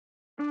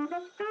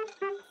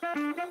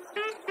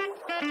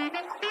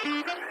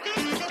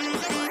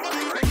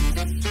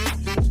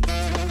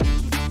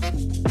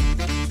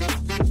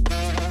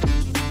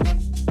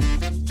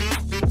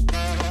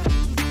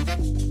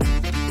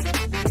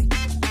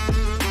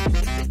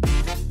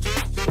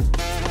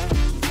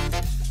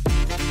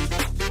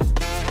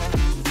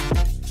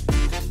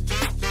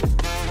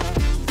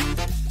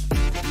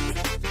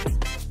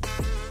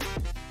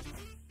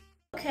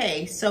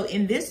Okay, so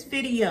in this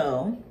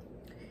video,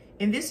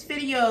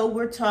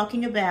 we're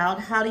talking about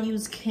how to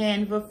use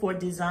Canva for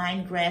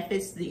design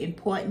graphics, the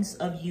importance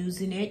of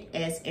using it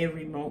as a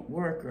remote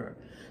worker.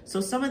 So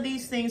some of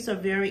these things are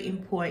very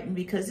important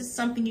because it's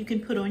something you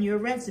can put on your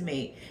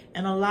resume,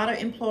 and a lot of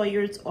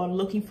employers are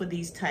looking for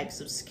these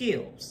types of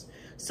skills.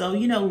 So,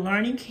 you know,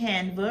 learning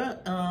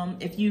Canva,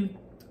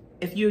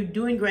 if you're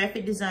doing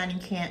graphic design in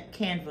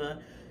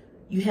Canva,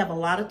 you have a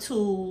lot of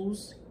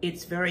tools.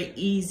 It's very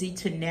easy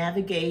to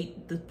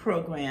navigate the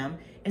program,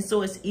 and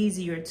so it's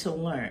easier to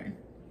learn.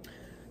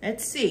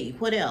 Let's see,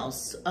 what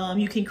else?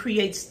 You can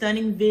create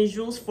stunning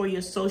visuals for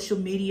your social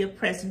media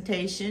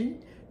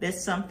presentation.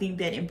 That's something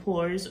that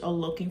employers are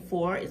looking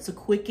for. It's a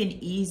quick and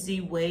easy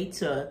way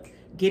to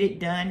get it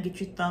done, get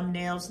your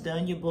thumbnails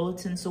done, your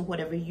bulletins, or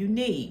whatever you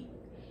need.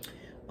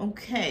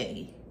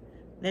 Okay,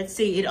 let's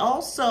see. It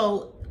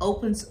also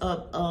opens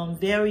up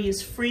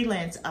various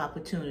freelance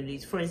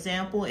opportunities. For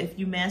example, if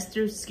you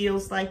master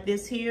skills like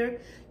this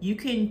here, you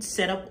can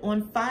set up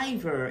on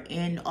Fiverr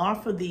and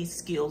offer these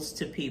skills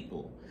to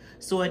people.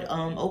 So it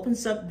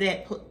opens up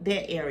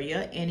that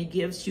area, and it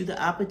gives you the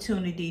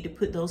opportunity to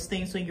put those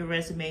things on your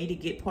resume to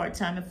get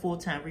part-time and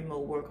full-time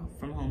remote work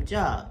from home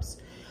jobs.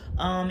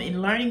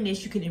 In learning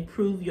this, you can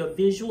improve your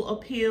visual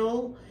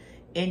appeal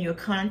and your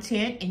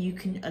content, and you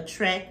can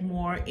attract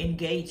more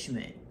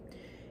engagement.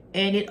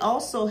 And it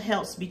also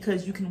helps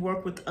because you can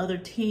work with other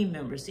team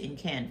members in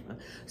Canva.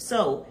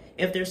 So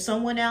if there's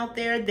someone out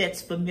there that's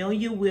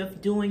familiar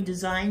with doing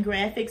design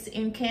graphics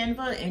in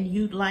Canva and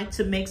you'd like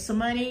to make some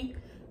money,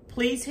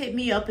 please hit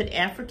me up at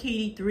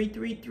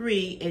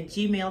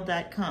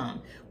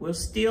afrekete333@gmail.com. We're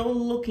still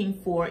looking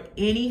for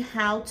any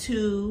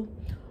how-to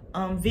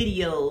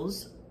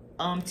videos,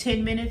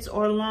 10 minutes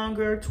or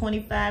longer,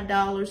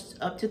 $25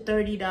 up to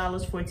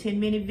 $30 for a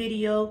 10-minute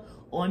video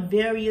on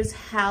various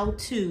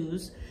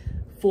how-tos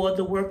for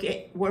the work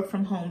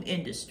from home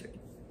industry.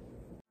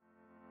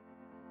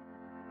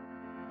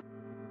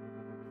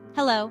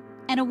 Hello,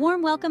 and a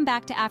warm welcome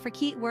back to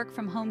Afrekete Work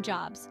from Home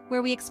Jobs,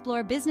 where we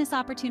explore business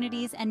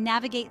opportunities and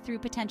navigate through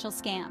potential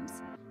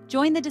scams.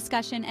 Join the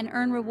discussion and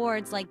earn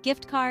rewards like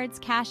gift cards,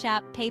 Cash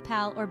App,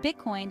 PayPal, or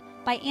Bitcoin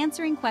by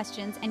answering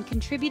questions and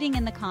contributing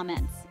in the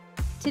comments.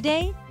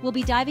 Today, we'll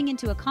be diving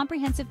into a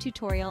comprehensive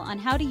tutorial on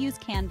how to use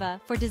Canva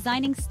for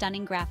designing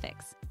stunning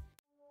graphics.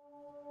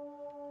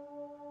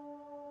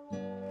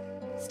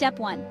 Step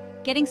 1.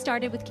 Getting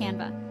started with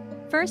Canva.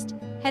 First,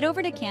 head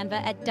over to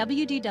Canva at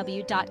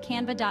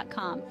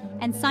www.canva.com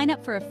and sign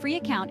up for a free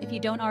account if you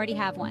don't already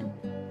have one.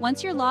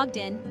 Once you're logged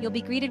in, you'll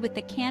be greeted with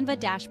the Canva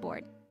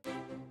dashboard.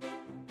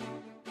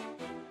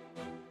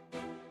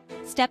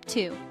 Step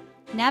 2.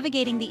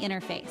 Navigating the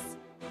interface.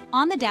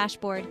 On the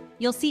dashboard,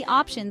 you'll see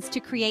options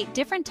to create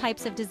different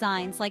types of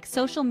designs like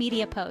social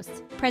media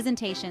posts,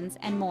 presentations,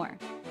 and more.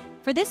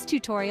 For this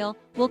tutorial,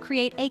 we'll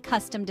create a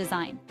custom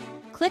design.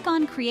 Click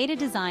on Create a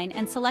Design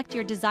and select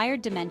your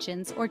desired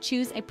dimensions or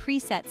choose a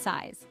preset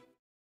size.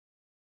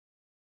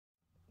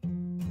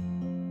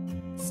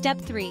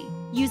 Step 3.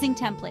 Using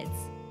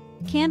templates.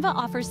 Canva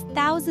offers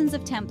thousands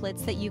of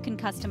templates that you can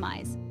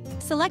customize.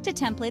 Select a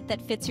template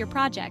that fits your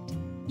project.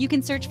 You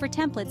can search for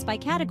templates by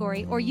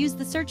category or use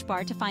the search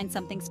bar to find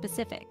something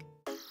specific.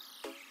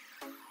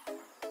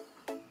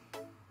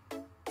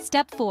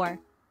 Step 4.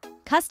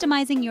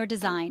 Customizing your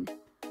design.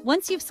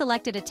 Once you've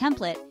selected a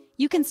template,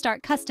 you can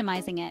start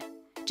customizing it.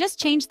 Just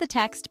change the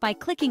text by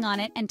clicking on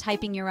it and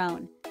typing your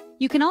own.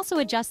 You can also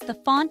adjust the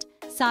font,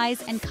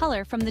 size, and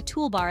color from the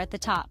toolbar at the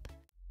top.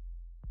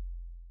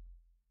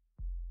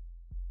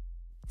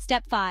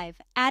 Step 5.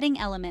 Adding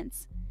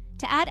elements.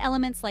 To add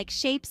elements like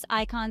shapes,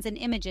 icons, and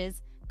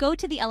images, go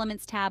to the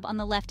Elements tab on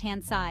the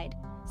left-hand side.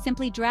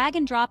 Simply drag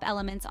and drop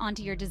elements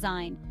onto your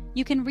design.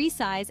 You can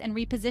resize and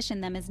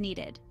reposition them as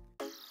needed.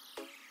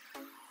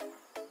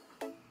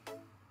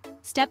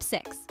 Step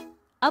 6.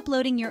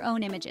 Uploading your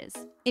own images.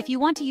 If you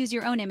want to use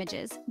your own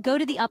images, go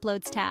to the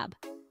Uploads tab.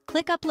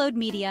 Click Upload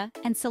Media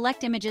and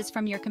select images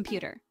from your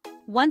computer.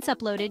 Once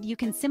uploaded, you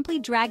can simply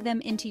drag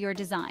them into your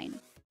design.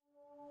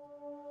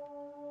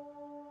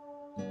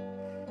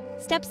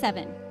 Step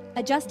 7.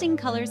 Adjusting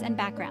colors and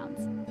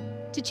backgrounds.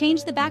 To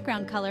change the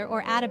background color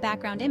or add a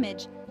background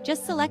image,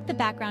 just select the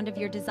background of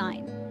your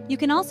design. You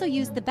can also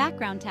use the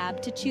Background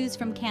tab to choose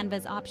from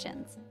Canva's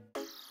options.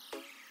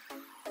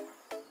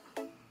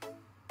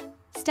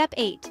 Step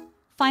 8.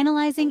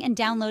 Finalizing and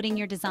downloading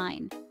your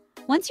design.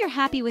 Once you're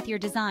happy with your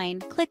design,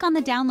 click on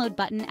the Download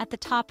button at the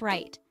top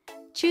right.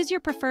 Choose your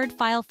preferred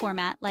file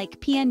format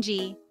like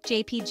PNG,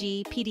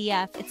 JPG,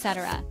 PDF,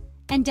 etc.,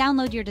 and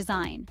download your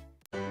design.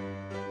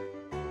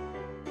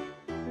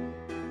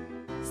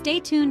 Stay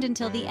tuned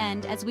until the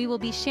end as we will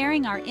be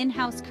sharing our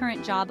in-house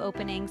current job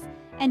openings,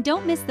 and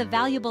don't miss the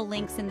valuable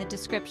links in the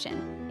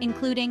description,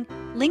 including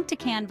link to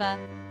Canva,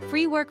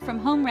 free work from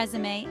home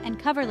resume and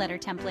cover letter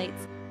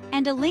templates,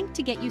 and a link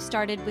to get you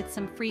started with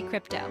some free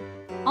crypto.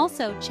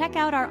 Also, check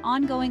out our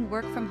ongoing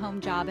work from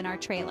home job in our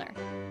trailer.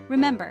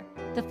 Remember,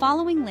 the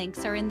following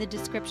links are in the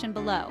description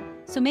below,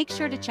 so make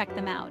sure to check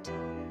them out.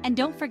 And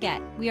don't forget,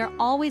 we are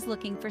always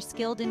looking for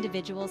skilled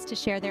individuals to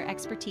share their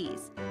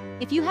expertise.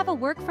 If you have a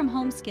work from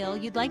home skill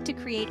you'd like to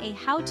create a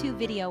how-to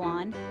video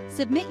on,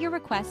 submit your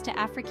request to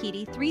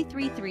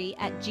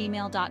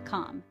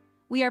afrekete333@gmail.com.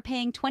 We are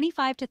paying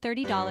 $25 to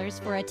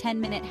 $30 for a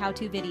 10-minute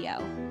how-to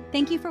video.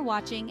 Thank you for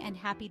watching and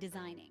happy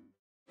designing.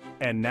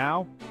 And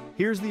now,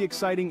 here's the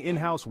exciting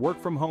in-house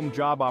work-from-home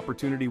job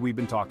opportunity we've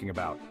been talking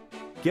about.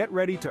 Get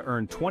ready to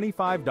earn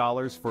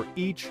 $25 for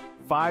each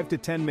 5 to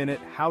 10-minute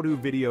how-to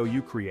video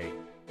you create.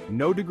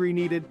 No degree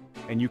needed,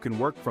 and you can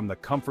work from the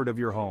comfort of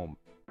your home.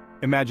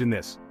 Imagine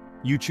this.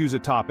 You choose a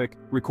topic,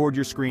 record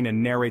your screen,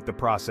 and narrate the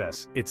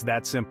process. It's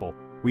that simple.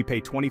 We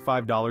pay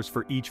 $25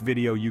 for each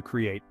video you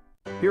create.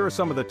 Here are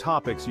some of the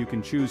topics you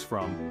can choose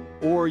from,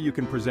 or you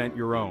can present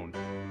your own.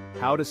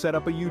 How to set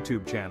up a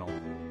YouTube channel.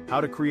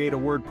 How to create a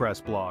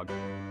WordPress blog,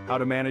 how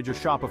to manage a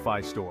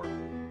Shopify store,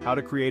 how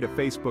to create a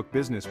Facebook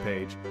business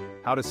page,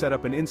 how to set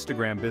up an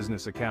Instagram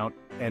business account,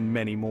 and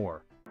many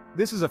more.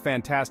 This is a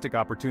fantastic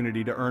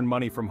opportunity to earn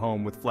money from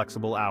home with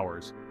flexible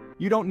hours.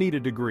 You don't need a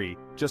degree,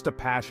 just a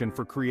passion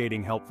for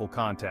creating helpful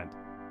content.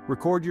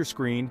 Record your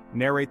screen,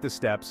 narrate the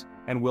steps,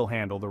 and we'll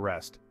handle the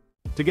rest.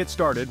 To get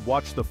started,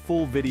 watch the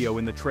full video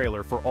in the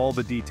trailer for all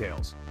the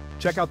details.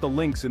 Check out the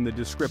links in the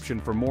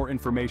description for more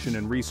information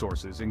and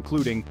resources,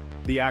 including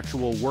the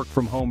actual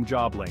work-from-home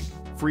job link,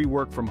 free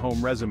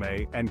work-from-home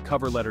resume and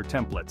cover letter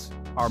templates,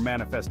 our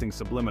manifesting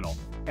subliminal,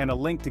 and a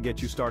link to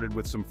get you started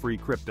with some free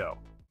crypto.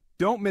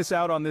 Don't miss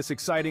out on this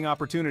exciting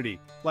opportunity.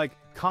 Like,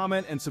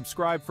 comment, and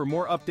subscribe for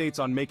more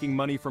updates on making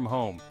money from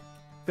home.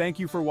 Thank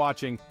you for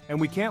watching,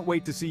 and we can't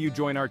wait to see you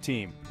join our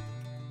team.